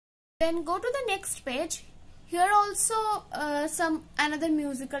Then go to the next page. Here also another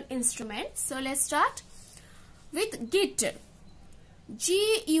musical instrument. So let's start with guitar.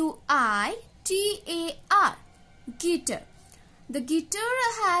 G-U-I-T-A-R, guitar. The guitar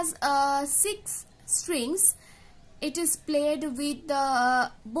has 6 strings. It is played with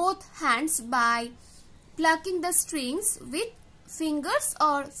both hands by plucking the strings with fingers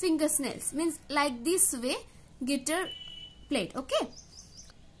or finger snails. Means like this way guitar played. Okay.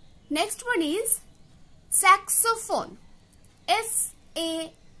 Next one is saxophone.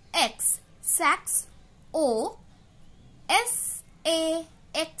 S-A-X, sax, O, S-A-X-O,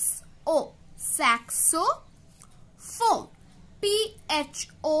 saxophone,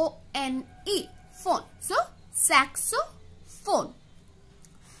 P-H-O-N-E, phone. So saxophone.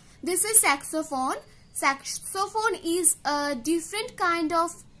 This is saxophone. Saxophone is a different kind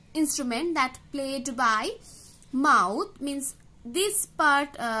of instrument that played by mouth. Means this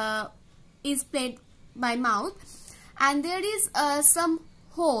part is played by mouth, and there is some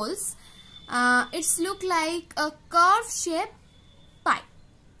holes. It's look like a curve shaped pipe.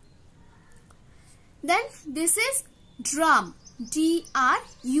 Then this is drum.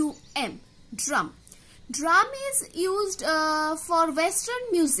 D-R-U-M, drum. Drum is used for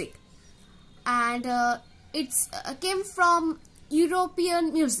Western music, and it's came from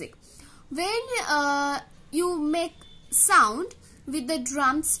European music. When you make sound with the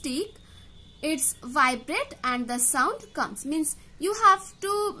drumstick, it's vibrate and the sound comes. Means you have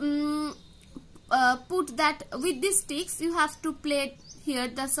to put that with these sticks. You have to play here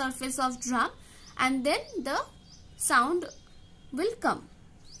the surface of drum, and then the sound will come.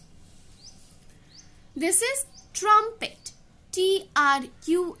 This is trumpet. T-R-U-M-P-E-T,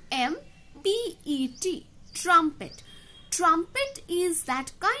 trumpet. Trumpet is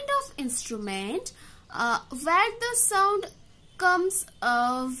that kind of instrument where the sound comes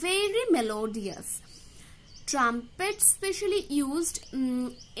very melodious. Trumpet specially used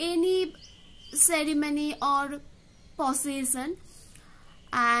any ceremony or procession,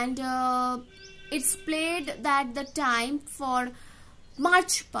 and it's played at the time for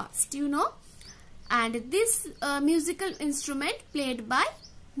march past, you know. And this musical instrument played by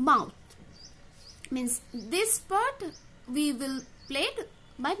mouth. Means this part we will play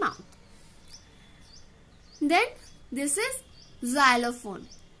by mouth. Then this is xylophone.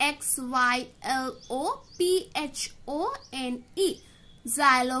 X-Y-L-O-P-H-O-N-E,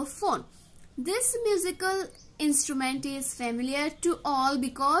 xylophone. This musical instrument is familiar to all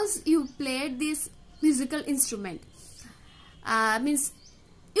because you played this musical instrument. Means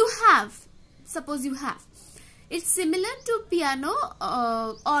you have, suppose you have. It's similar to piano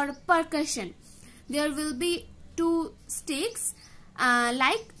or percussion. There will be 2 sticks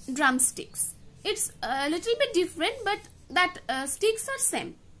like drumsticks. It's a little bit different, but that sticks are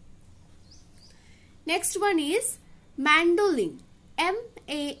same. Next one is mandolin.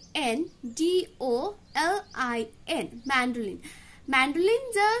 M-A-N-D-O-L-I-N, mandolin.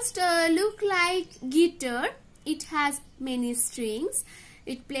 Mandolin just look like guitar. It has many strings.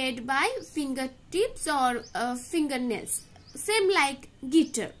 It played by fingertips or fingernails, same like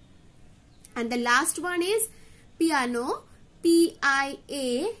guitar. And the last one is piano.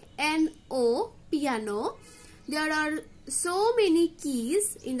 P-I-A-N-O, piano. There are so many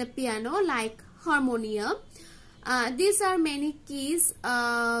keys in the piano like harmonium. These are many keys.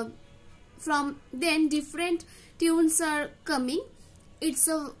 From then different tunes are coming. It's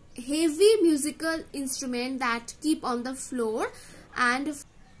a heavy musical instrument that keep on the floor, and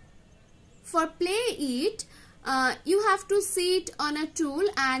for play it you have to sit on a tool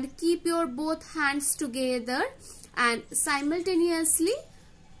and keep your both hands together and simultaneously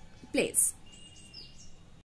plays.